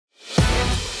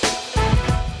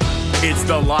It's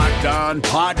the Locked On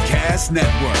Podcast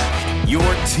Network, your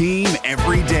team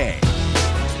every day.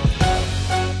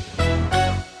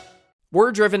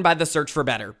 We're driven by the search for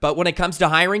better, but when it comes to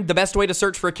hiring, the best way to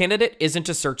search for a candidate isn't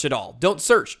to search at all. Don't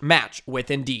search, match with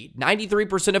Indeed.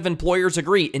 93% of employers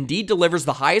agree Indeed delivers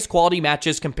the highest quality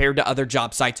matches compared to other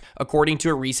job sites, according to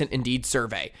a recent Indeed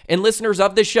survey. And listeners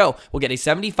of this show will get a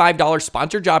 $75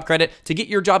 sponsored job credit to get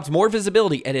your jobs more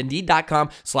visibility at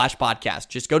Indeed.com/podcast.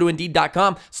 Just go to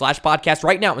Indeed.com/podcast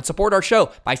right now and support our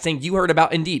show by saying you heard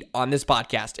about Indeed on this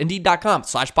podcast.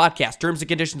 Indeed.com/podcast. Terms and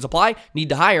conditions apply. Need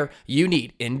to hire? You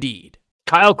need Indeed.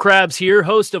 Kyle Krabs here,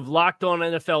 host of Locked On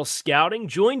NFL Scouting.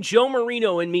 Join Joe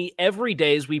Marino and me every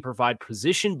day as we provide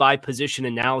position-by-position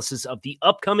analysis of the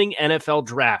upcoming NFL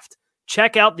Draft.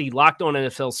 Check out the Locked On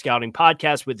NFL Scouting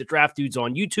podcast with the Draft Dudes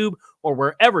on YouTube or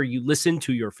wherever you listen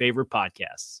to your favorite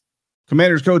podcasts.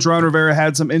 Commanders coach Ron Rivera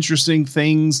had some interesting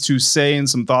things to say and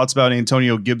some thoughts about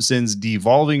Antonio Gibson's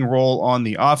devolving role on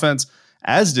the offense,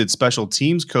 as did special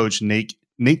teams coach Nate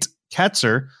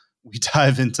Ketzer. We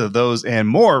dive into those and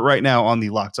more right now on the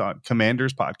Locked On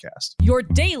Commanders podcast. Your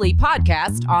daily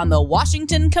podcast on the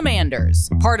Washington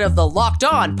Commanders. Part of the Locked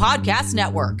On Podcast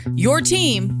Network. Your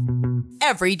team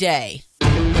every day.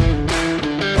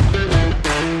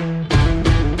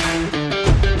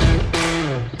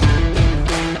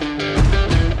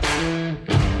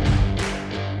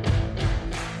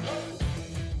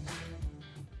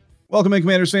 Welcome in,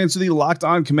 Commanders fans, to the Locked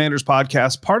On Commanders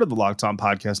podcast, part of the Locked On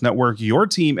Podcast Network, your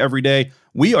team every day.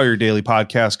 We are your daily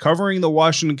podcast covering the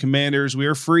Washington Commanders. We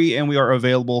are free and we are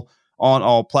available on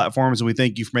all platforms, and we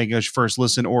thank you for making us your first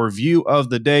listen or view of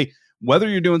the day. Whether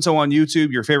you're doing so on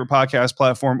YouTube, your favorite podcast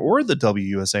platform, or the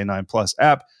WUSA 9 Plus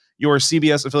app, your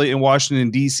CBS affiliate in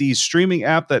Washington, D.C. streaming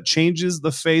app that changes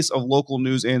the face of local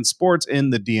news and sports in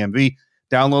the DMV.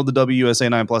 Download the WUSA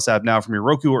 9 Plus app now from your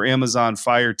Roku or Amazon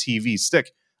Fire TV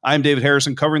stick. I'm David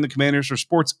Harrison, covering the Commanders for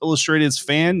Sports Illustrated's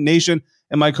Fan Nation,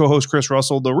 and my co-host Chris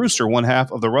Russell, the Rooster, one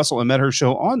half of the Russell and Medhurst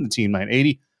show on the Team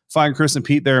 980. Find Chris and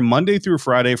Pete there Monday through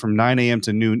Friday from 9 a.m.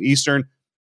 to noon Eastern,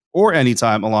 or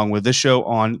anytime along with this show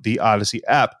on the Odyssey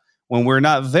app. When we're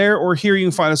not there or here, you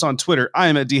can find us on Twitter. I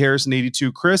am at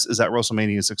DHarrison82. Chris is at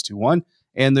WrestleMania621,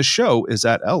 and the show is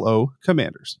at LO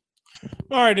Commanders.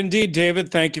 All right, indeed, David.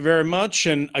 Thank you very much.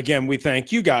 And again, we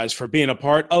thank you guys for being a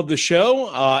part of the show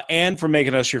and for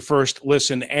making us your first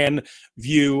listen and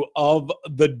view of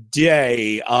the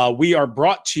day. We are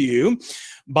brought to you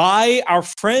by our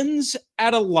friends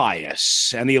at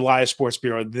Elias and the Elias Sports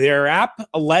Bureau. Their app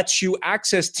lets you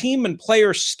access team and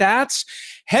player stats,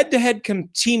 head-to-head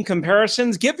team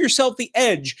comparisons. Give yourself the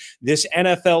edge this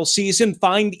NFL season.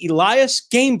 Find Elias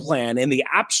Game Plan in the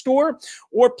App Store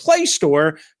or Play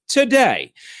Store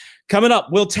today. Coming up,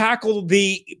 we'll tackle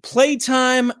the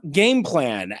playtime game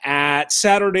plan at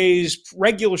Saturday's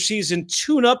regular season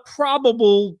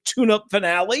probable tune-up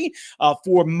finale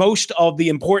for most of the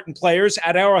important players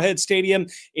at Arrowhead Stadium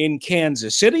in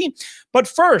Kansas City. But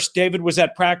first, David was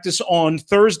at practice on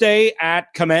Thursday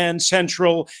at Command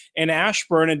Central in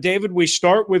Ashburn. And David, we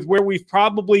start with where we've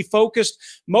probably focused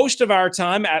most of our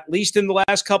time, at least in the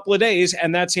last couple of days,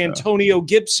 and that's Antonio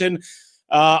Gibson.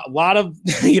 A lot of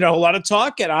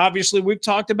talk, and obviously we've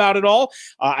talked about it all.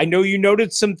 I know you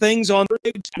noted some things on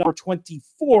number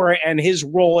 24 and his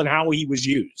role and how he was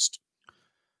used.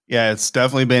 Yeah, it's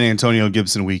definitely been Antonio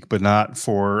Gibson week, but not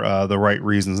for the right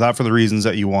reasons, not for the reasons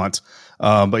that you want.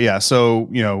 But yeah, so,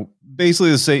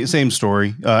 basically the same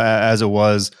story as it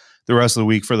was the rest of the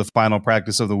week for the final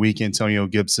practice of the week. Antonio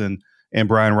Gibson and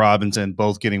Brian Robinson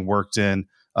both getting worked in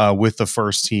with the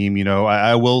first team.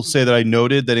 I will say that I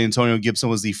noted that Antonio Gibson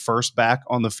was the first back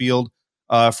on the field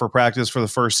for practice for the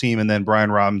first team, and then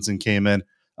Brian Robinson came in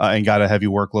and got a heavy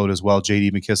workload as well.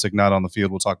 J.D. McKissick not on the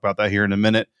field. We'll talk about that here in a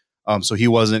minute. So he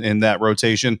wasn't in that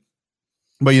rotation.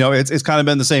 But, it's kind of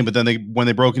been the same. But then when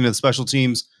they broke into the special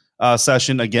teams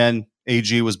session, again,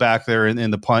 AG was back there in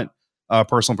the punt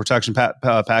personal protection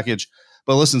package.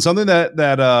 But listen, something that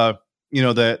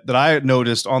I had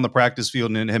noticed on the practice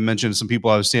field and had mentioned to some people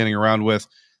I was standing around with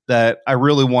that I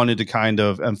really wanted to kind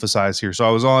of emphasize here. So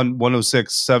I was on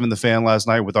 106.7 The Fan last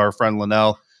night with our friend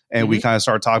Linnell, and we kind of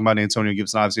started talking about Antonio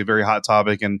Gibson, obviously a very hot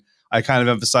topic, and I kind of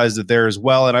emphasized it there as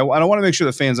well. And I want to make sure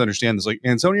the fans understand this. Like,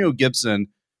 Antonio Gibson,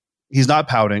 he's not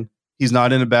pouting. He's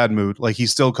not in a bad mood. Like, he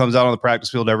still comes out on the practice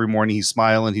field every morning. He's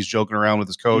smiling. He's joking around with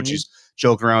his coach. He's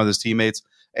joking around with his teammates.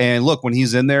 And look, when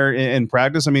he's in there in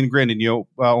practice, I mean, granted,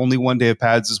 only one day of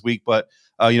pads this week, but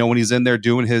when he's in there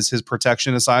doing his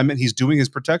protection assignment, he's doing his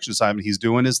protection assignment. He's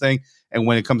doing his thing. And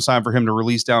when it comes time for him to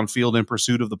release downfield in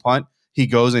pursuit of the punt, he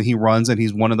goes and he runs, and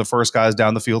he's one of the first guys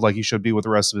down the field like he should be with the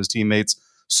rest of his teammates.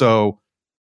 So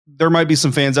there might be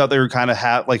some fans out there who kind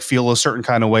of feel a certain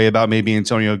kind of way about maybe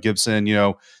Antonio Gibson.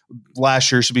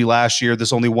 Last year should be last year.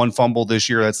 There's only one fumble this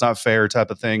year. That's not fair,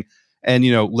 type of thing. And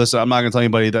listen, I'm not going to tell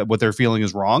anybody that what they're feeling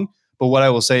is wrong. But what I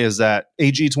will say is that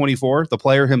AG24, the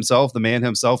player himself, the man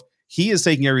himself, he is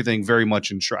taking everything very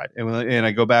much in stride. And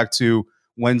I go back to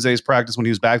Wednesday's practice when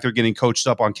he was back there getting coached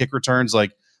up on kick returns.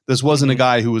 Like, this wasn't a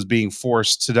guy who was being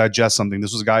forced to digest something.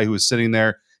 This was a guy who was sitting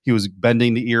there. He was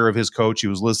bending the ear of his coach. He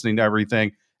was listening to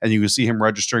everything. And you could see him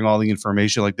registering all the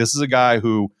information. Like, this is a guy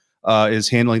who is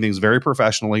handling things very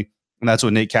professionally. And that's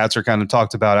what Nate Katzer kind of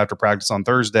talked about after practice on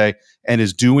Thursday, and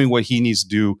is doing what he needs to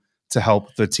do to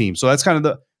help the team. So that's kind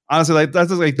of honestly,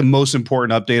 that's like the most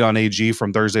important update on AG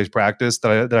from Thursday's practice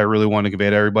that I really want to convey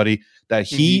to everybody, that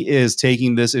he is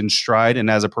taking this in stride, and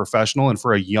as a professional and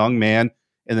for a young man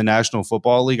in the National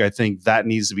Football League, I think that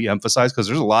needs to be emphasized, because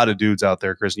there's a lot of dudes out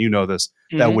there, Chris, and you know this,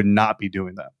 that would not be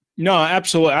doing that. No,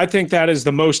 absolutely. I think that is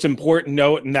the most important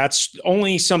note, and that's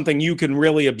only something you can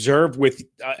really observe with,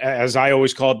 as I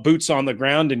always call it, boots on the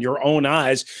ground in your own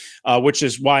eyes, which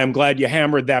is why I'm glad you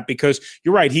hammered that, because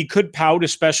you're right. He could pout,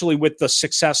 especially with the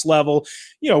success level,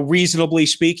 reasonably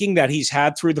speaking, that he's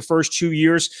had through the first 2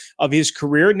 years of his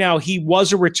career. Now, he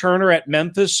was a returner at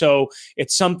Memphis, so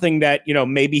it's something that,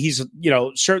 maybe he's,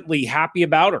 certainly happy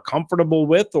about or comfortable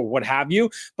with or what have you,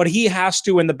 but he has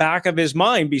to, in the back of his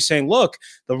mind, be saying, look,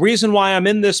 the reason why I'm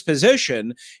in this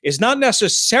position is not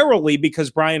necessarily because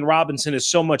Brian Robinson is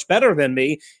so much better than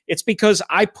me. It's because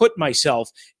I put myself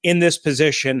in this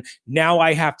position. Now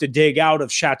I have to dig out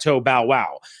of Chateau Bow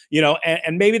Wow,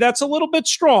 and maybe that's a little bit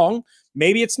strong.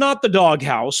 Maybe it's not the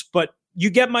doghouse, but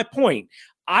you get my point.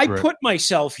 I put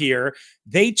myself here.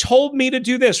 They told me to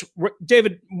do this.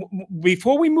 David,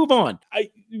 before we move on,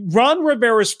 Ron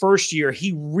Rivera's first year,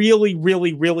 he really,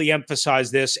 really, really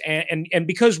emphasized this. And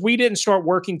because we didn't start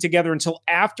working together until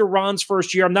after Ron's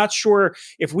first year, I'm not sure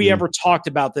if we ever talked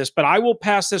about this, but I will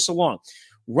pass this along.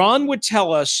 Ron would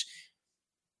tell us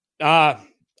a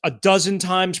dozen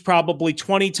times, probably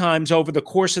 20 times over the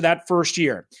course of that first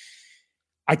year.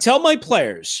 I tell my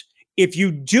players, if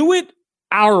you do it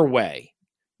our way,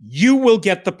 you will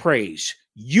get the praise.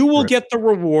 You will get the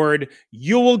reward.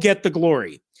 You will get the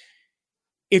glory.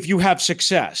 If you have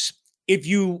success, if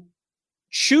you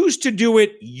choose to do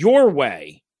it your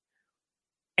way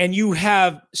and you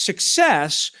have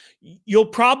success, you'll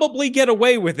probably get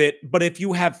away with it. But if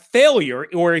you have failure,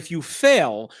 or if you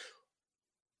fail,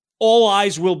 all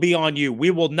eyes will be on you.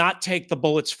 We will not take the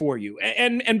bullets for you.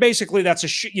 And basically that's a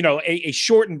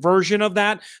shortened version of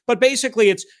that. But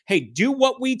basically it's, hey, do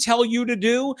what we tell you to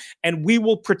do, and we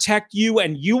will protect you,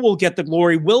 and you will get the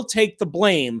glory. We'll take the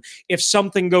blame if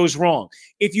something goes wrong.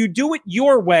 If you do it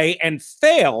your way and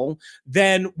fail,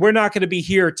 then we're not going to be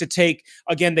here to take,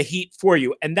 again, the heat for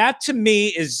you. And that, to me,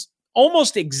 is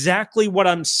almost exactly what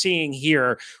I'm seeing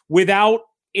here, without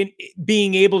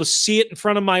being able to see it in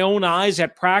front of my own eyes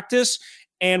at practice,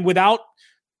 and without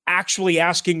actually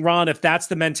asking Ron if that's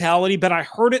the mentality. But I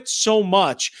heard it so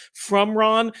much from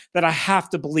Ron that I have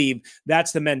to believe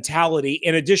that's the mentality,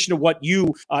 in addition to what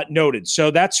you noted.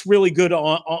 So that's really good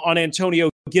on Antonio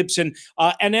Gibson.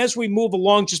 And as we move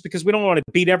along, just because we don't want to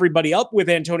beat everybody up with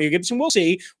Antonio Gibson, we'll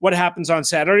see what happens on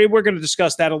Saturday. We're going to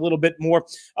discuss that a little bit more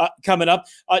coming up.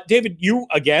 David, you,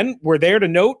 again, were there to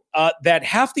note that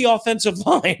half the offensive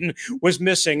line was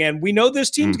missing. And we know this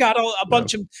team's got a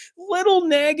bunch of little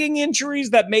nagging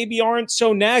injuries that maybe aren't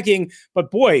so nagging. But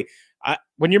boy,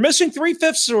 when you're missing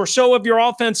 3/5 or so of your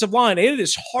offensive line, it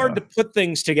is hard to put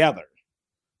things together.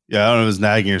 Yeah, I don't know if it's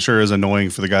nagging. It sure is annoying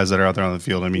for the guys that are out there on the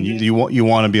field. I mean, you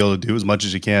want to be able to do as much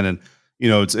as you can, and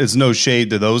it's no shade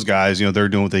to those guys. They're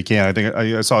doing what they can. I think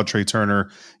I saw Trey Turner,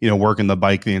 working the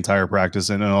bike the entire practice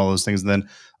and all those things. And then,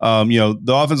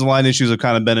 the offensive line issues have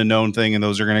kind of been a known thing, and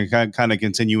those are going to kind of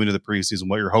continue into the preseason.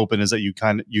 What you're hoping is that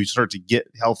you start to get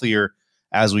healthier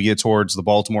as we get towards the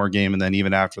Baltimore game, and then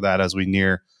even after that, as we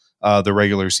near the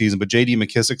regular season. But J.D.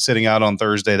 McKissick sitting out on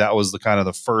Thursday, that was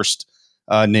the first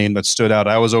name that stood out.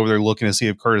 I was over there looking to see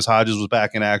if Curtis Hodges was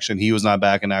back in action. He was not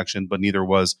back in action, but neither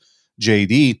was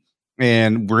JD.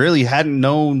 And really hadn't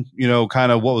known,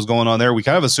 kind of what was going on there. We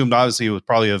kind of assumed, obviously, it was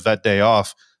probably a vet day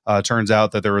off. Turns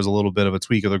out that there was a little bit of a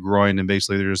tweak of the groin, and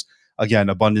basically there's, again,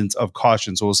 abundance of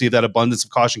caution. So we'll see if that abundance of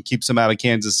caution keeps him out of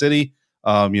Kansas City.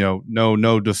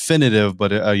 No definitive,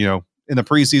 but, in the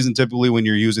preseason, typically when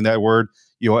you're using that word,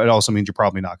 it also means you're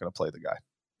probably not going to play the guy.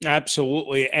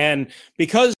 Absolutely. And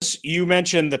because you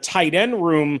mentioned the tight end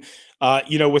room,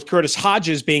 with Curtis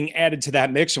Hodges being added to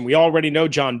that mix, and we already know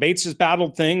John Bates has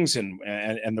battled things, and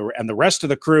the rest of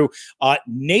the crew,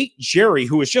 Nate Jerry,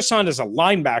 who was just signed as a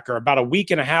linebacker about a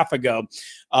week and a half ago,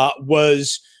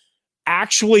 was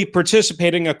actually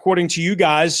participating, according to you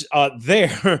guys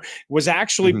there, was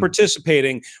actually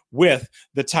participating with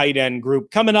the tight end group.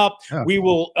 Coming up, we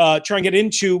will try and get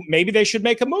into maybe they should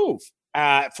make a move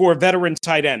for a veteran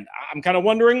tight end. I'm kind of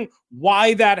wondering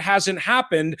why that hasn't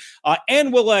happened,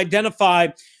 and we'll identify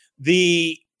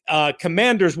the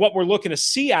Commanders, what we're looking to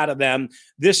see out of them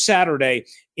this Saturday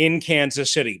in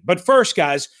Kansas City. But first,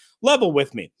 guys, level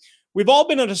with me. We've all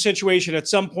been in a situation at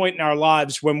some point in our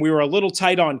lives when we were a little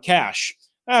tight on cash.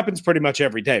 That happens pretty much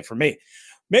every day for me.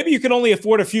 Maybe you can only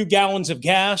afford a few gallons of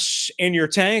gas in your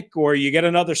tank, or you get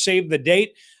another save the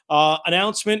date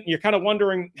announcement, and you're kind of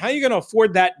wondering how you're going to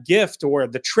afford that gift or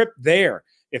the trip there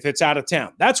if it's out of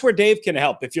town. That's where Dave can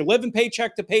help. If you're living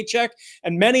paycheck to paycheck,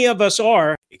 and many of us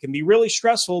are, it can be really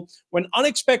stressful when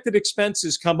unexpected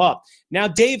expenses come up. Now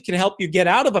Dave can help you get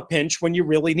out of a pinch when you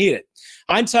really need it.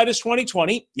 Hindsight is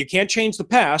 20/20. You can't change the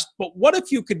past, but what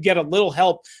if you could get a little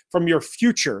help from your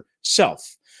future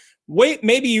self?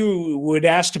 Maybe you would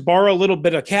ask to borrow a little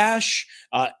bit of cash,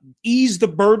 ease the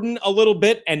burden a little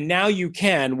bit, and now you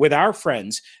can with our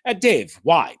friends at Dave.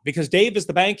 Why? Because Dave is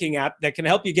the banking app that can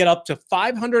help you get up to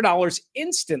 $500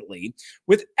 instantly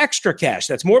with extra cash.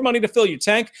 That's more money to fill your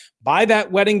tank, buy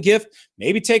that wedding gift,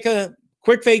 maybe take a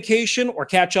quick vacation, or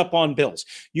catch up on bills.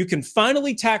 You can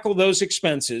finally tackle those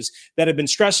expenses that have been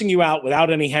stressing you out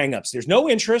without any hangups. There's no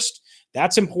interest.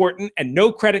 That's important, and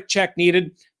no credit check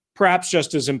needed. Perhaps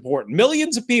just as important.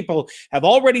 Millions of people have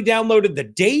already downloaded the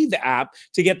Dave app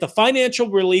to get the financial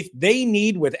relief they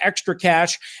need with extra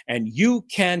cash, and you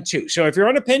can too. So if you're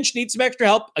on a pinch, need some extra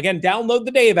help, again, download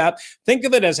the Dave app. Think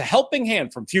of it as a helping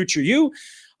hand from future you.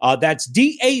 That's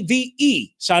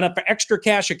DAVE. Sign up for extra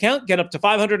cash account. Get up to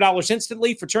 $500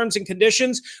 instantly. For terms and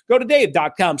conditions, go to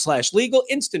dave.com/legal.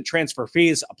 Instant transfer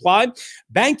fees apply.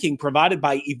 Banking provided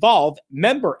by Evolve,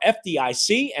 member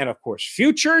FDIC, and of course,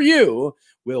 future you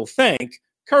will thank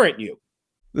current you.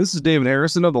 This is David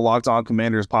Harrison of the Locked On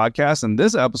Commanders podcast, and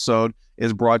this episode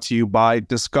is brought to you by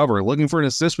Discover. Looking for an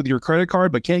assist with your credit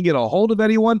card but can't get a hold of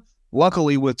anyone?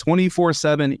 Luckily, with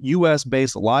 24/7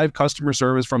 U.S.-based live customer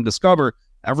service from Discover,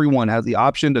 everyone has the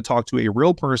option to talk to a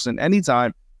real person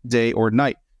anytime, day or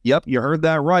night. Yep, you heard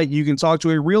that right. You can talk to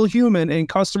a real human in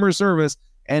customer service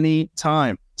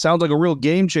anytime. Sounds like a real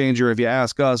game changer if you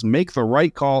ask us. Make the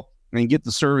right call and get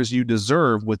the service you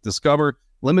deserve with Discover.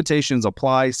 Limitations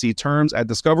apply. See terms at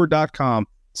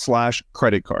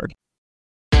discover.com/credit card.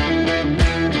 All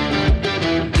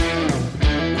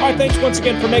right, thanks once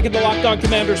again for making the Locked On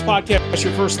Commanders podcast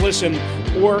your first listen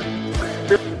or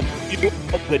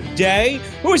of the day.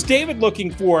 Who is David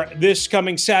looking for this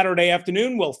coming Saturday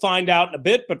afternoon? We'll find out in a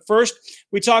bit. But first,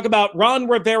 we talk about Ron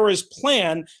Rivera's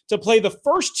plan to play the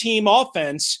first team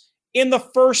offense in the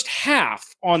first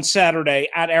half on Saturday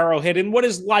at Arrowhead, and what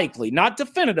is likely, not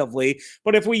definitively,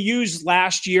 but if we use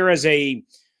last year as a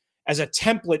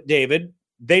template, David,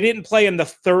 they didn't play in the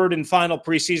third and final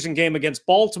preseason game against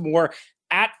Baltimore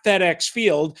at FedEx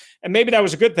Field, and maybe that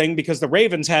was a good thing because the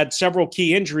Ravens had several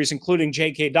key injuries, including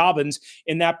J.K. Dobbins,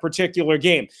 in that particular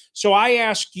game. So I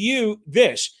ask you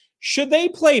this, should they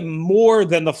play more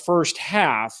than the first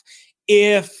half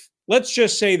if, let's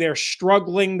just say, they're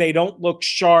struggling, they don't look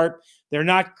sharp, they're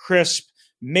not crisp,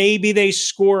 maybe they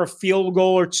score a field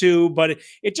goal or two, but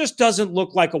it just doesn't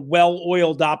look like a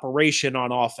well-oiled operation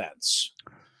on offense?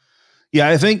 Yeah,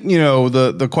 I think,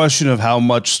 the question of how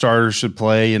much starters should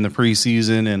play in the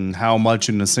preseason and how much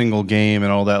in a single game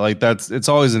and all that, it's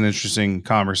always an interesting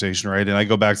conversation, right? And I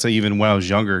go back to even when I was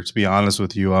younger, to be honest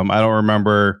with you. I don't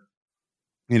remember,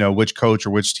 which coach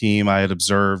or which team I had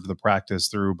observed the practice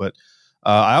through, but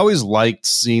I always liked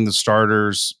seeing the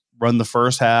starters run the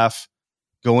first half,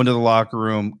 go into the locker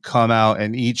room, come out,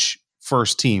 and each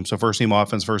first team, so first team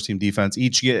offense, first team defense,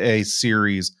 each get a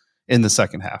series in the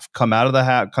second half. Come out of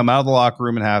the locker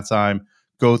room at halftime,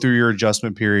 go through your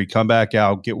adjustment period, come back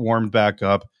out, get warmed back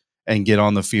up, and get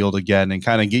on the field again and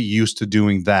kind of get used to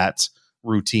doing that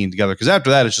routine together. Because after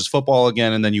that, it's just football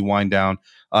again, and then you wind down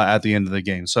at the end of the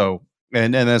game. So,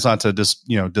 and that's not to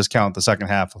discount the second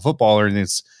half of football, or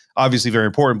it's obviously very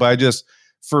important. But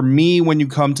for me, when you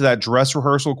come to that dress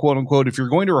rehearsal, quote unquote, if you're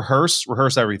going to rehearse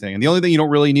everything. And the only thing you don't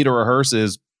really need to rehearse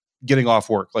is getting off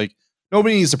work.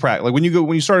 Nobody needs to practice. When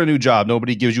you start a new job,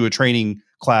 nobody gives you a training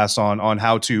class on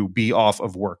how to be off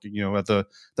of work. At the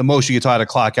most you get taught how to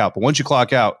clock out. But once you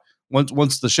clock out,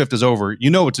 once the shift is over, you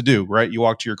know what to do, right? You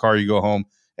walk to your car, you go home,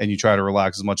 and you try to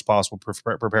relax as much as possible,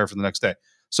 prepare for the next day.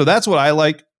 So that's what I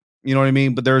like. You know what I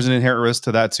mean? But there's an inherent risk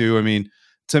to that too. I mean,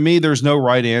 to me, there's no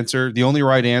right answer. The only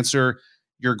right answer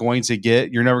you're going to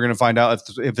get, you're never going to find out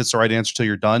if it's the right answer till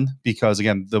you're done. Because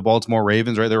again, the Baltimore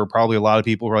Ravens, right? There were probably a lot of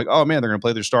people who were like, oh man, they're going to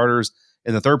play their starters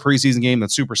in the third preseason game.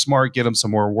 That's super smart. Get him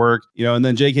some more work, and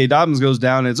then J.K. Dobbins goes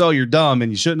down and it's, oh, you're dumb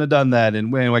and you shouldn't have done that.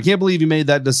 And I can't believe you made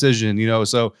that decision,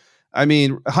 So, I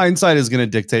mean, hindsight is going to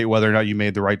dictate whether or not you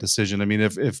made the right decision. I mean,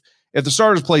 if the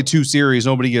starters play 2 series,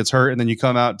 nobody gets hurt, and then you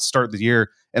come out and start the year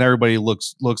and everybody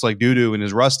looks like doo-doo and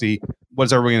is rusty,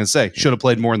 what's everybody going to say? Should have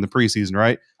played more in the preseason,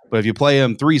 right? But if you play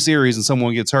them 3 series and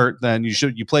someone gets hurt, then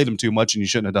you played them too much and you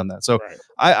shouldn't have done that. So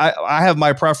right. I have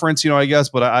my preference, I guess,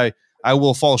 but I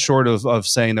will fall short of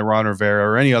saying that Ron Rivera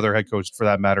or any other head coach for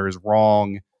that matter is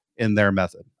wrong in their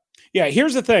method. Yeah,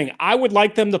 here's the thing. I would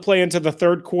like them to play into the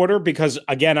third quarter because,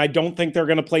 again, I don't think they're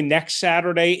going to play next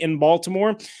Saturday in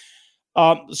Baltimore.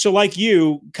 So like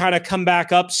you, kind of come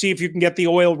back up, see if you can get the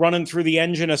oil running through the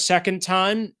engine a second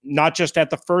time, not just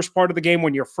at the first part of the game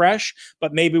when you're fresh,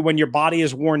 but maybe when your body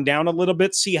is worn down a little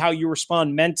bit, see how you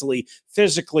respond mentally,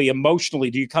 physically,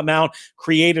 emotionally. Do you come out,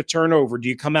 create a turnover? Do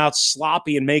you come out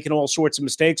sloppy and making all sorts of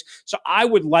mistakes? So I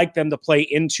would like them to play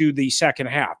into the second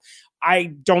half.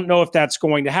 I don't know if that's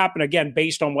going to happen. Again,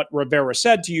 based on what Rivera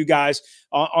said to you guys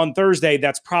on Thursday,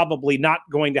 that's probably not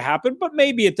going to happen, but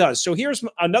maybe it does. So here's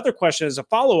another question as a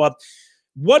follow-up.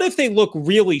 What if they look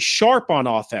really sharp on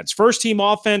offense? First team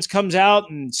offense comes out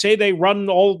and say they run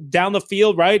all down the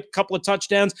field, right? A couple of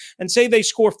touchdowns, and say they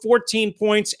score 14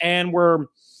 points and we're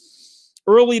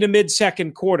early to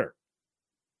mid-second quarter.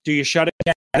 Do you shut it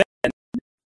down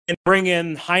and bring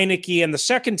in Heineke and the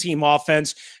second team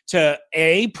offense to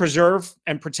A, preserve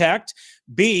and protect,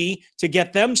 B, to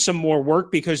get them some more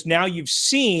work because now you've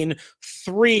seen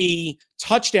 3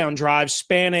 touchdown drives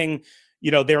spanning,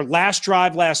 their last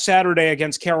drive last Saturday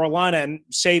against Carolina and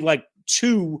say like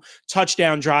 2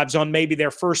 touchdown drives on maybe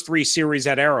their first 3 series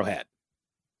at Arrowhead.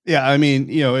 Yeah, I mean,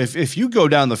 if you go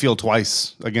down the field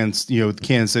twice against,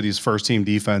 Kansas City's first team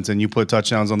defense and you put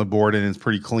touchdowns on the board and it's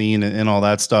pretty clean and all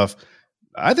that stuff,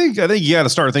 I think you got to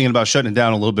start thinking about shutting it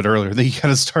down a little bit earlier. I think you got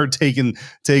to start taking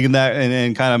that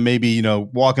and kind of maybe,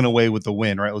 walking away with the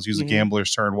win, right? Let's use a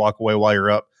gambler's term, walk away while you're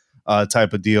up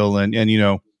type of deal. And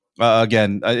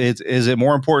again, is it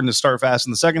more important to start fast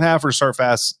in the second half or start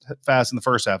fast in the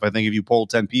first half? I think if you poll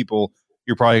 10 people,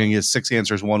 you're probably going to get 6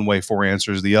 answers one way, 4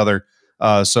 answers the other.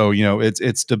 So,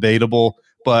 it's debatable,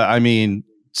 but I mean,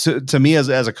 to me as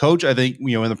a coach, I think, in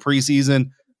the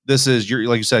preseason, this is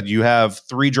like you said, you have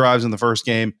 3 drives in the first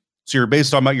game. So you're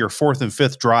based on about your 4th and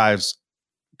 5th drives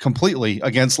completely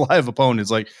against live opponents.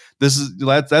 Like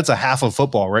that's a half of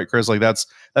football, right, Chris? Like that's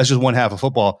just one half of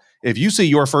football. If you see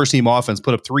your first team offense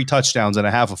put up 3 touchdowns and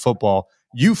a half of football,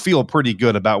 you feel pretty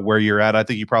good about where you're at. I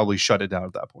think you probably shut it down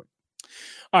at that point.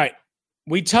 All right.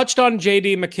 We touched on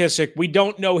J.D. McKissick. We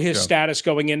don't know his status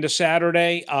going into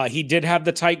Saturday. He did have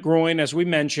the tight groin, as we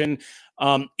mentioned.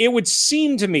 It would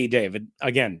seem to me, David,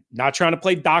 again, not trying to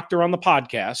play doctor on the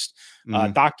podcast,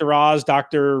 Dr. Oz,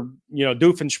 Dr.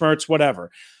 Doofenshmirtz,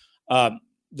 whatever.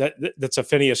 That's a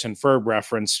Phineas and Ferb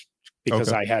reference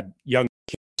because I had young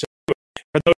kids.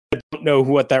 For those that don't know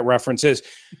what that reference is,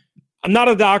 I'm not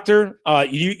a doctor.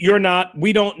 You're not.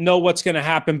 We don't know what's going to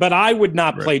happen, but I would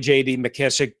not play J.D.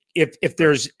 McKissick if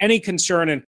there's any concern,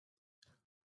 and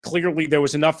clearly there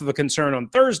was enough of a concern on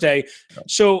Thursday.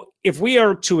 So if we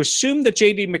are to assume that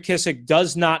J.D. McKissick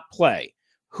does not play,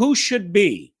 who should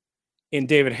be, in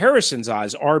David Harrison's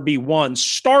eyes, RB1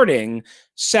 starting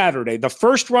Saturday? The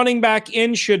first running back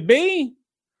in should be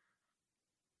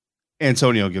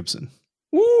Antonio Gibson.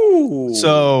 Ooh.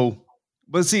 So,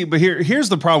 but here's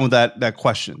the problem with that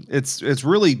question. It's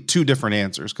really 2 different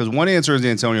answers, because one answer is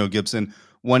Antonio Gibson,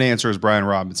 one answer is Brian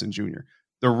Robinson Jr.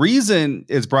 The reason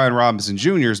it's Brian Robinson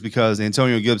Jr. is because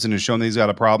Antonio Gibson has shown that he's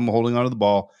got a problem holding onto the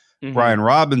ball. Brian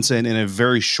Robinson, in a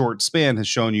very short span, has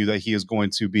shown you that he is going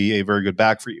to be a very good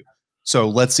back for you. So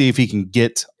let's see if he can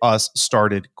get us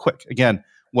started quick. Again,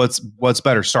 what's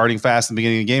better, starting fast in the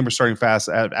beginning of the game or starting fast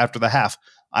after the half?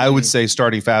 I would say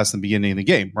starting fast in the beginning of the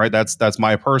game, right? That's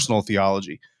my personal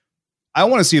theology. I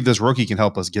want to see if this rookie can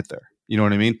help us get there. You know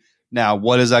what I mean? Now,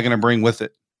 what is that going to bring with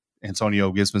it?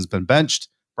 Antonio Gibson's been benched.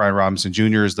 Brian Robinson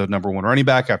Jr. is the number 1 running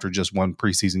back after just 1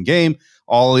 preseason game.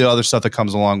 All the other stuff that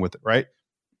comes along with it, right?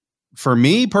 For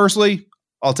me personally,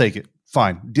 I'll take it.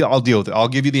 Fine. I'll deal with it. I'll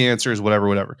give you the answers,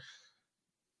 whatever.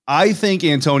 I think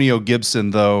Antonio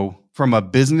Gibson, though, from a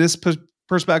business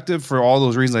perspective, for all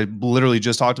those reasons I literally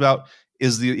just talked about,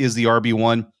 is the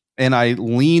RB1. And I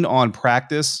lean on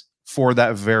practice for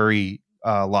that very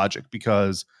logic,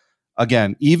 because,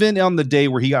 again, even on the day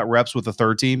where he got reps with the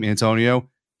third team, Antonio,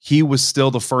 he was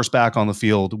still the first back on the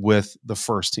field with the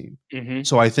first team.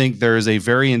 So I think there is a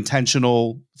very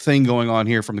intentional thing going on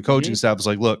here from the coaching staff. It's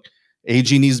like, look,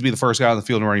 AG needs to be the first guy on the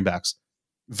field in running backs.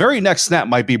 Very next snap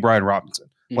might be Brian Robinson.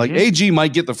 Like AG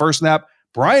might get the first snap.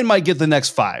 Brian might get the next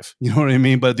 5. You know what I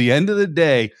mean? But at the end of the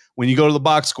day, when you go to the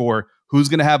box score, who's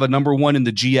going to have a number 1 in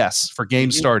the GS for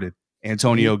games started?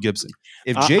 Antonio Gibson.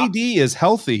 If JD is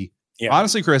healthy,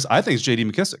 honestly, Chris, I think it's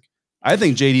JD McKissick. I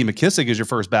think JD McKissick is your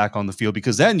first back on the field,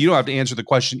 because then you don't have to answer the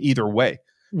question either way,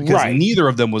 because neither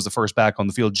of them was the first back on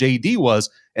the field. JD was,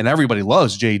 and everybody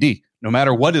loves JD. No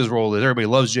matter what his role is, everybody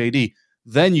loves JD.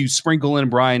 Then you sprinkle in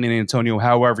Brian and Antonio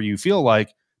however you feel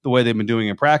like, the way they've been doing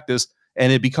in practice,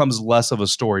 and it becomes less of a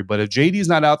story. But if JD's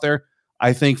not out there,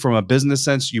 I think from a business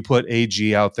sense, you put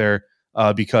AG out there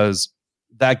because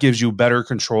that gives you better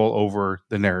control over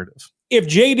the narrative. If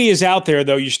JD is out there,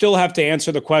 though, you still have to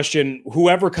answer the question,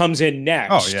 whoever comes in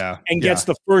next and gets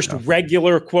the first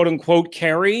regular, quote unquote,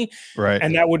 carry. Right.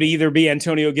 And that would either be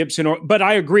Antonio Gibson but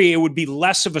I agree, it would be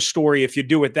less of a story if you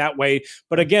do it that way.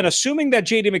 But again, assuming that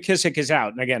JD McKissick is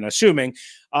out, and again, assuming,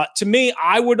 to me,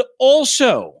 I would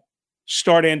also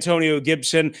start Antonio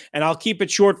Gibson, and I'll keep it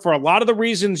short for a lot of the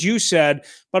reasons you said,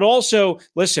 but also,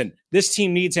 listen, this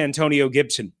team needs Antonio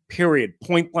Gibson, period,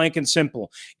 point blank and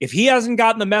simple. If he hasn't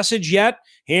gotten the message yet,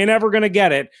 he ain't ever going to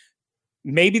get it.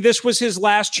 Maybe this was his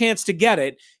last chance to get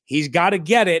it. He's got to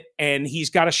get it, and he's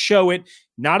got to show it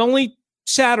not only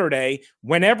Saturday,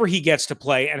 whenever he gets to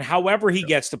play and however he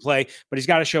gets to play, but he's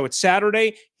got to show it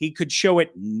Saturday. He could show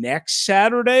it next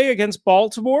Saturday against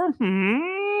Baltimore.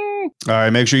 All right,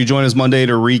 make sure you join us Monday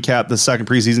to recap the second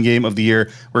preseason game of the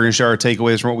year. We're going to share our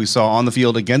takeaways from what we saw on the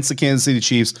field against the Kansas City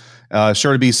Chiefs.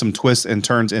 Sure to be some twists and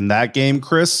turns in that game,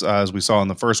 Chris, as we saw in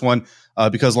the first one,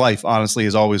 because life, honestly,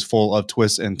 is always full of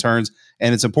twists and turns,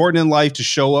 and it's important in life to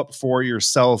show up for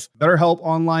yourself. BetterHelp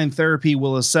Online Therapy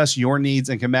will assess your needs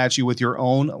and can match you with your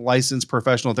own licensed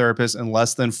professional therapist in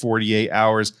less than 48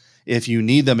 hours if you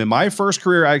need them. In my first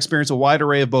career, I experienced a wide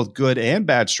array of both good and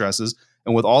bad stresses.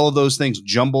 And with all of those things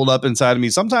jumbled up inside of me,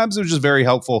 sometimes it was just very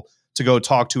helpful to go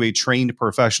talk to a trained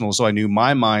professional so I knew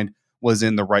my mind was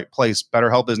in the right place.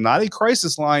 BetterHelp is not a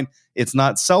crisis line. It's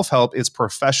not self-help. It's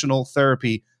professional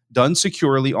therapy done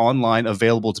securely online,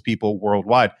 available to people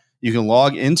worldwide. You can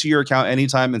log into your account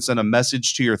anytime and send a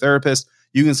message to your therapist.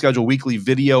 You can schedule weekly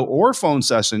video or phone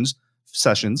sessions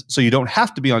so you don't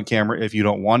have to be on camera if you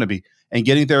don't want to be. And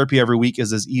getting therapy every week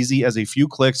is as easy as a few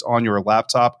clicks on your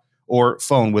laptop or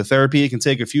phone. With therapy, it can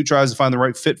take a few tries to find the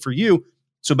right fit for you.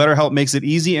 So BetterHelp makes it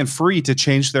easy and free to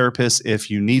change therapists if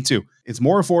you need to. It's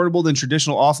more affordable than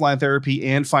traditional offline therapy,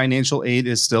 and financial aid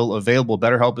is still available.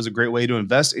 BetterHelp is a great way to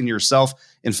invest in yourself.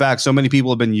 In fact, so many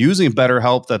people have been using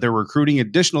BetterHelp that they're recruiting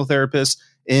additional therapists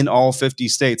in all 50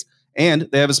 states. And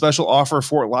they have a special offer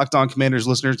for Locked On Commanders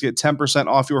listeners to get 10%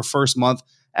 off your first month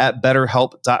at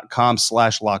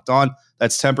betterhelp.com/lockedon.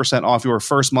 That's 10% off your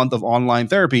first month of online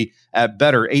therapy at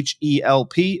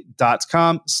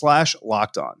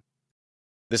betterhelp.com/lockedon.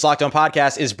 This Locked On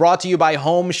podcast is brought to you by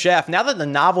Home Chef. Now that the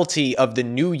novelty of the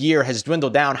new year has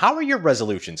dwindled down, how are your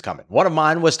resolutions coming? One of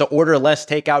mine was to order less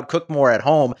takeout, cook more at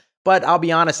home, but I'll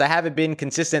be honest, I haven't been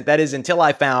consistent. That is until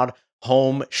I found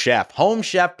Home Chef. Home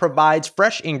Chef provides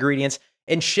fresh ingredients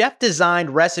and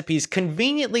chef-designed recipes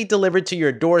conveniently delivered to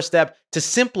your doorstep to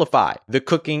simplify the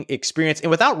cooking experience and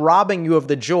without robbing you of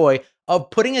the joy of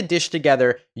putting a dish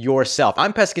together yourself.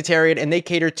 I'm pescatarian, and they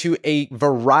cater to a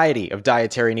variety of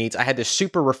dietary needs. I had this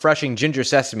super refreshing ginger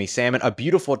sesame salmon, a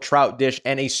beautiful trout dish,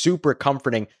 and a super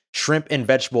comforting shrimp and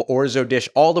vegetable orzo dish,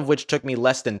 all of which took me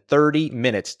less than 30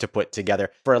 minutes to put together.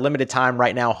 For a limited time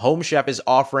right now, Home Chef is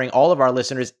offering all of our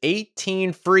listeners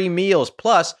 18 free meals,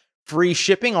 plus free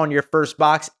shipping on your first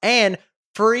box and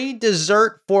free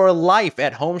dessert for life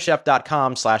at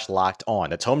homechef.com/lockedon.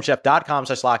 That's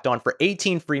homechef.com/lockedon for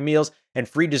 18 free meals and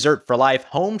free dessert for life.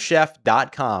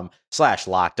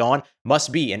 Homechef.com/lockedon.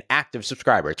 Must be an active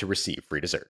subscriber to receive free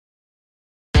dessert.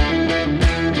 Wrapping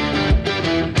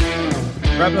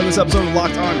up this episode of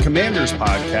Locked On Commanders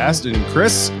podcast. And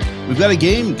Chris, we've got a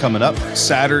game coming up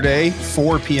Saturday,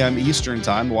 4 p.m. Eastern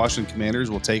time. The Washington Commanders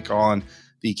will take on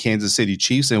the Kansas City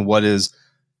Chiefs in what is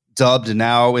dubbed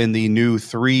now in the new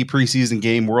 3 preseason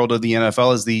game world of the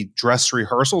NFL as the dress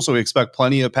rehearsal. So we expect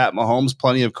plenty of Pat Mahomes,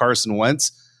 plenty of Carson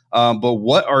Wentz. But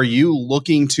what are you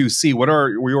looking to see? What are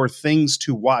your things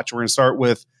to watch? We're going to start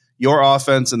with your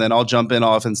offense, and then I'll jump in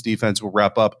offense, defense. We'll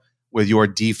wrap up with your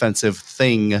defensive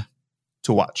thing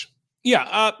to watch.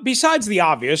 Yeah, besides the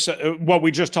obvious, what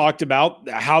we just talked about,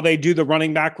 how they do the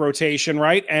running back rotation,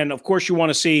 right? And of course, you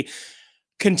want to see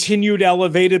continued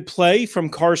elevated play from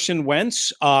Carson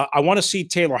Wentz. I want to see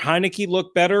Taylor Heineke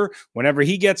look better whenever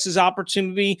he gets his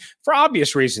opportunity for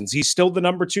obvious reasons. He's still the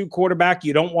number 2 quarterback.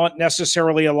 You don't want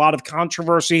necessarily a lot of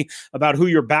controversy about who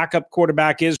your backup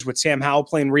quarterback is, with Sam Howell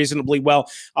playing reasonably well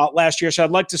last year. So I'd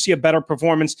like to see a better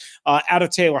performance out of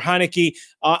Taylor Heineke.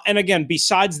 And again,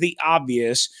 besides the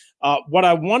obvious, what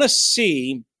I want to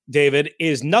see, David,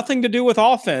 is nothing to do with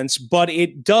offense, but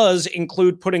it does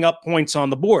include putting up points on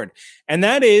the board. And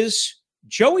that is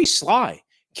Joey Sly.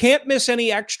 Can't miss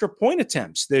any extra point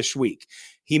attempts this week.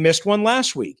 He missed one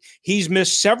last week. He's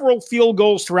missed several field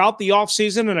goals throughout the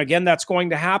offseason. And again, that's going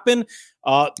to happen.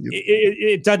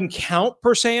 It doesn't count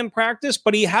per se in practice,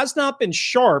 but he has not been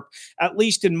sharp, at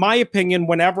least in my opinion,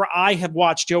 whenever I have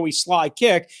watched Joey Sly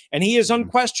kick. And he is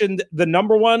unquestioned the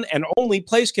number 1 and only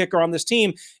place kicker on this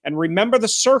team. And remember the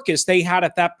circus they had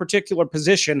at that particular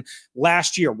position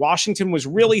last year. Washington was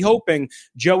really hoping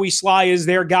Joey Sly is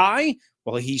their guy.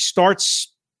 Well, he starts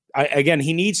again,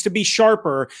 he needs to be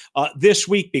sharper this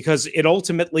week because it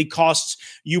ultimately costs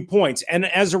you points. And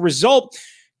as a result,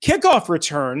 kickoff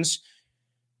returns,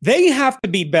 they have to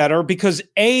be better because,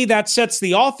 A, that sets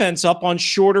the offense up on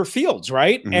shorter fields,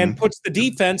 right? Mm-hmm. And puts the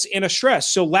defense in a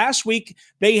stress. So last week,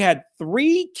 they had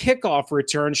 3 kickoff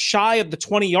returns shy of the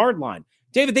 20-yard line.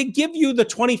 David, they give you the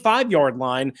 25-yard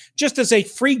line just as a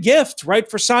free gift, right,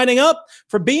 for signing up,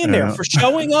 for being there, for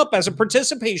showing up as a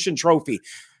participation trophy.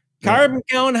 Kyron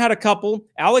McCown had a couple.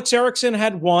 Alex Erickson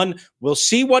had 1. We'll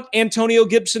see what Antonio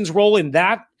Gibson's role in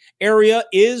that area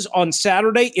is on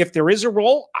Saturday. If there is a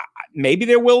role, maybe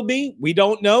there will be. We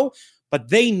don't know. But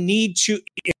they need to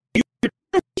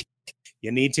 –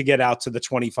 you need to get out to the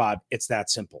 25. It's that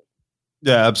simple.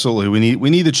 Yeah, absolutely. We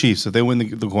need the Chiefs. If they win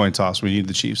the coin toss, we need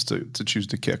the Chiefs to choose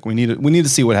to kick. We need to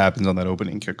see what happens on that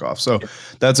opening kickoff. So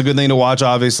that's a good thing to watch,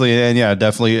 obviously. And yeah,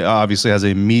 definitely obviously has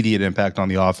an immediate impact on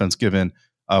the offense given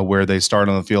where they start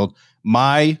on the field.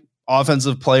 My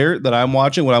offensive player that I'm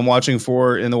watching, what I'm watching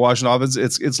for in the Washington offense,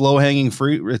 it's low-hanging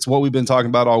fruit. It's what we've been talking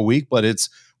about all week, but it's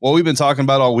what we've been talking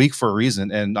about all week for a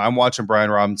reason. And I'm watching Brian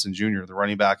Robinson Jr., the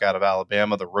running back out of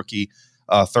Alabama, the rookie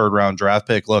 3rd-round draft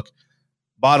pick. Look,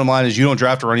 bottom line is you don't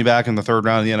draft a running back in the 3rd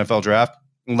round of the NFL draft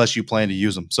unless you plan to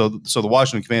use him. So the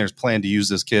Washington Commanders plan to use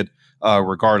this kid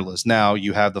regardless. Now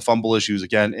you have the fumble issues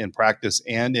again in practice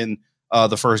and in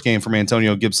the first game from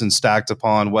Antonio Gibson stacked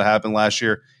upon what happened last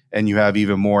year, and you have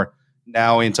even more.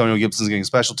 Now Antonio Gibson's getting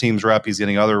special teams rep. He's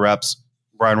getting other reps.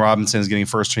 Brian Robinson is getting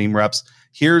first team reps.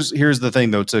 Here's the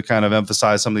thing, though, to kind of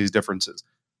emphasize some of these differences.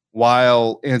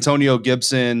 While Antonio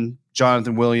Gibson,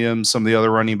 Jonathan Williams, some of the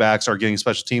other running backs are getting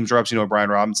special teams reps, you know what Brian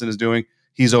Robinson is doing?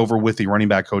 He's over with the running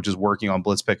back coaches working on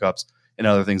blitz pickups and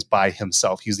other things by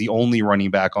himself. He's the only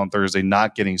running back on Thursday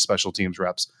not getting special teams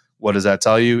reps. What does that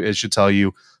tell you? It should tell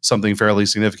you something fairly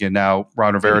significant. Now,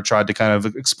 Ron Rivera tried to kind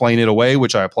of explain it away,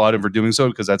 which I applaud him for doing so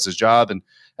because that's his job, and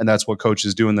that's what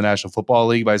coaches do in the National Football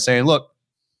League by saying, look,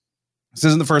 this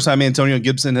isn't the first time Antonio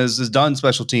Gibson has done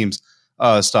special teams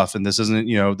stuff, and this isn't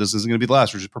going to be the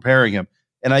last. We're just preparing him,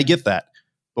 and I get that.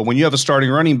 But when you have a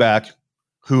starting running back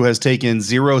who has taken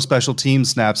 0 special team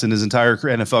snaps in his entire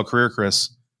NFL career, Chris,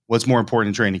 what's more important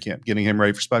in training camp? Getting him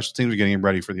ready for special teams or getting him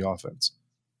ready for the offense?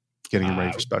 Getting him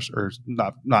ready for special or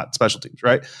not special teams,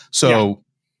 right? So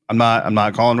I'm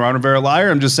not calling Ron Rivera a liar.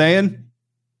 I'm just saying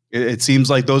it seems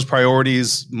like those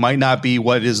priorities might not be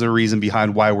what is the reason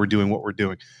behind why we're doing what we're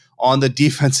doing. On the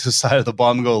defensive side of the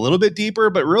ball, I'm going to go a little bit deeper,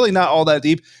 but really not all that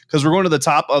deep because we're going to the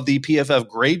top of the PFF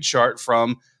grade chart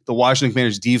from the Washington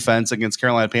Commanders defense against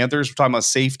Carolina Panthers. We're talking about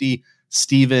safety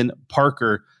Stephen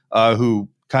Parker, who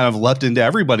kind of leapt into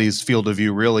everybody's field of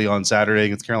view really on Saturday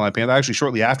against Carolina Panthers. Actually,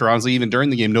 shortly after, honestly, even during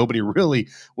the game, nobody really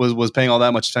was paying all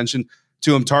that much attention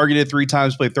to him. Targeted 3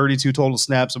 times, played 32 total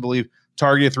snaps, I believe.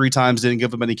 Targeted 3 times, didn't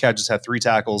give him any catches, had 3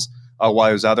 tackles while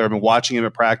he was out there. I've been watching him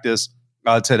at practice.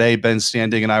 Today, Ben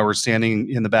Standing and I were standing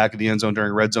in the back of the end zone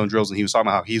during red zone drills, and he was talking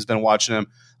about how he's been watching him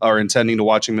or intending to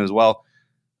watch him as well.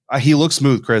 He looks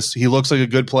smooth, Chris. He looks like a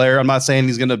good player. I'm not saying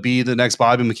he's going to be the next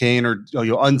Bobby McCain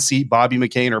or unseat Bobby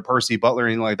McCain or Percy Butler or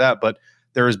anything like that, but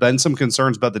there has been some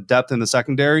concerns about the depth in the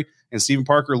secondary, and Stephen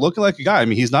Parker looking like a guy. I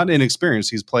mean, he's not inexperienced.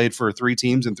 He's played for 3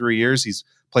 teams in 3 years. He's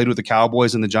played with the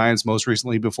Cowboys and the Giants most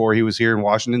recently before he was here in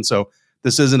Washington, so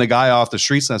this isn't a guy off the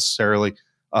streets necessarily,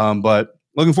 but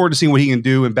looking forward to seeing what he can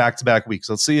do in back-to-back weeks.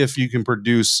 Let's see if you can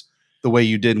produce the way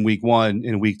you did in week 1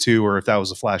 in week 2, or if that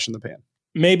was a flash in the pan.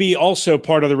 Maybe also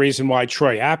part of the reason why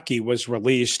Troy Apke was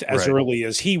released as Right. early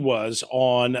as he was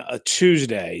on a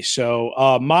Tuesday. So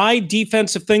my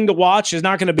defensive thing to watch is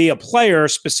not going to be a player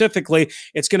specifically.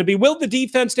 It's going to be, will the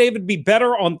defense, David, be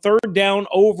better on third down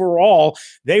overall?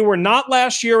 They were not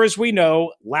last year, as we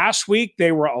know. Last week,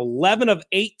 they were 11 of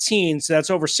 18. So that's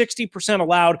over 60%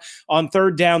 allowed on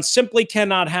third down. Simply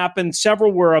cannot happen.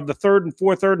 Several were of the third and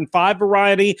fourth, third and five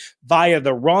variety via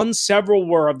the run. Several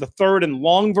were of the third and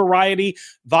long variety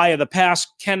via the pass.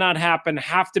 Cannot happen.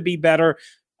 Have to be better.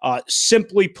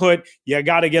 Simply put, you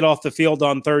got to get off the field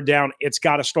on third down. It's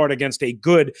got to start against a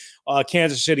good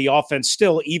Kansas City offense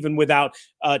still, even without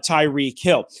Tyreek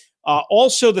Hill.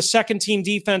 Also, the second-team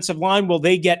defensive line, will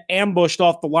they get ambushed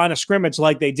off the line of scrimmage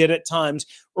like they did at times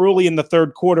early in the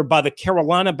third quarter by the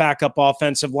Carolina backup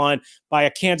offensive line, by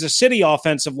a Kansas City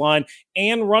offensive line,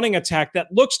 and running attack that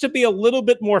looks to be a little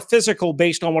bit more physical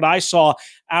based on what I saw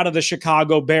out of the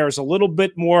Chicago Bears, a little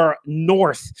bit more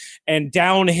north and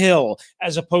downhill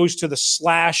as opposed to the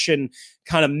slash and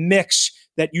kind of mix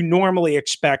that you normally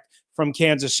expect from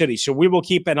Kansas City. So we will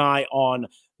keep an eye on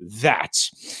that.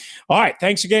 All right.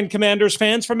 Thanks again, Commanders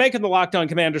fans, for making the Locked On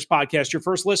Commanders podcast your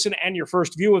first listen and your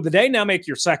first view of the day. Now make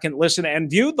your second listen and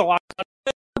view. The Locked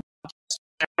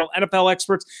On NFL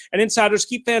experts and insiders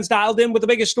keep fans dialed in with the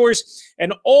biggest stories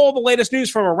and all the latest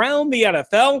news from around the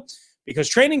NFL, because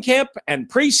training camp and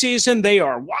preseason, they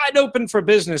are wide open for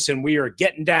business, and we are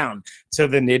getting down to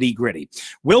the nitty-gritty.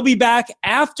 We'll be back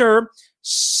after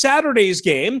Saturday's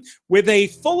game with a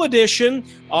full edition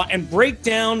and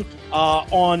breakdown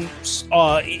on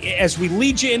as we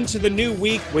lead you into the new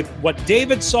week with what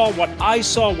David saw, what I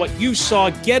saw, what you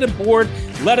saw. Get aboard.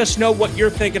 Let us know what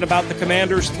you're thinking about the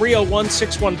Commanders.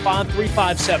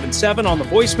 301-615-3577 on the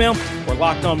voicemail, or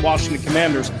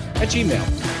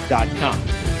lockedonwashingtoncommanders@gmail.com.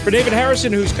 For David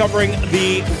Harrison, who's covering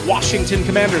the Washington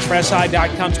Commanders for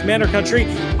SI.com's Commander Country,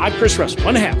 I'm Chris Russell,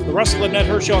 one half of the Russell and Ned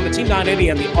Hirsch Show on the Team 980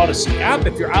 and the Odyssey app.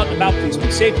 If you're out and about, please be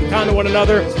safe and kind to one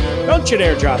another. Don't you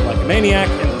dare drive like a maniac.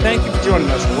 And thank you for joining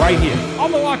us right here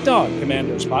on the Locked On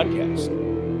Commanders podcast.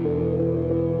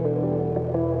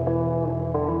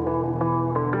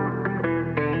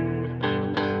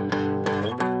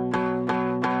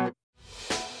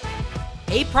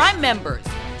 Hey, Prime members,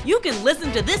 you can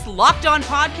listen to this Locked On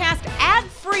podcast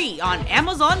ad-free on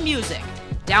Amazon Music.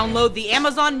 Download the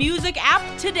Amazon Music app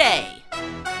today.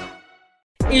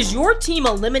 Is your team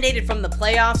eliminated from the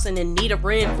playoffs and in need of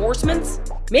reinforcements?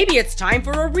 Maybe it's time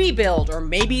for a rebuild, or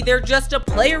maybe they're just a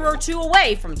player or two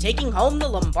away from taking home the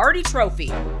Lombardi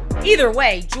Trophy. Either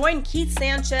way, join Keith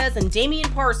Sanchez and Damian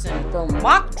Parson for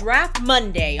Mock Draft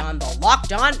Monday on the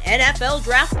Locked On NFL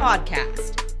Draft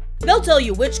Podcast. They'll tell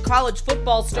you which college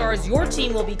football stars your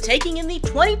team will be taking in the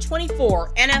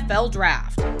 2024 NFL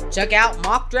Draft. Check out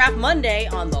Mock Draft Monday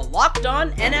on the Locked On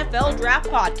NFL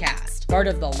Draft Podcast, part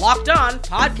of the Locked On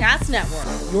Podcast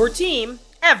Network. Your team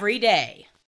every day.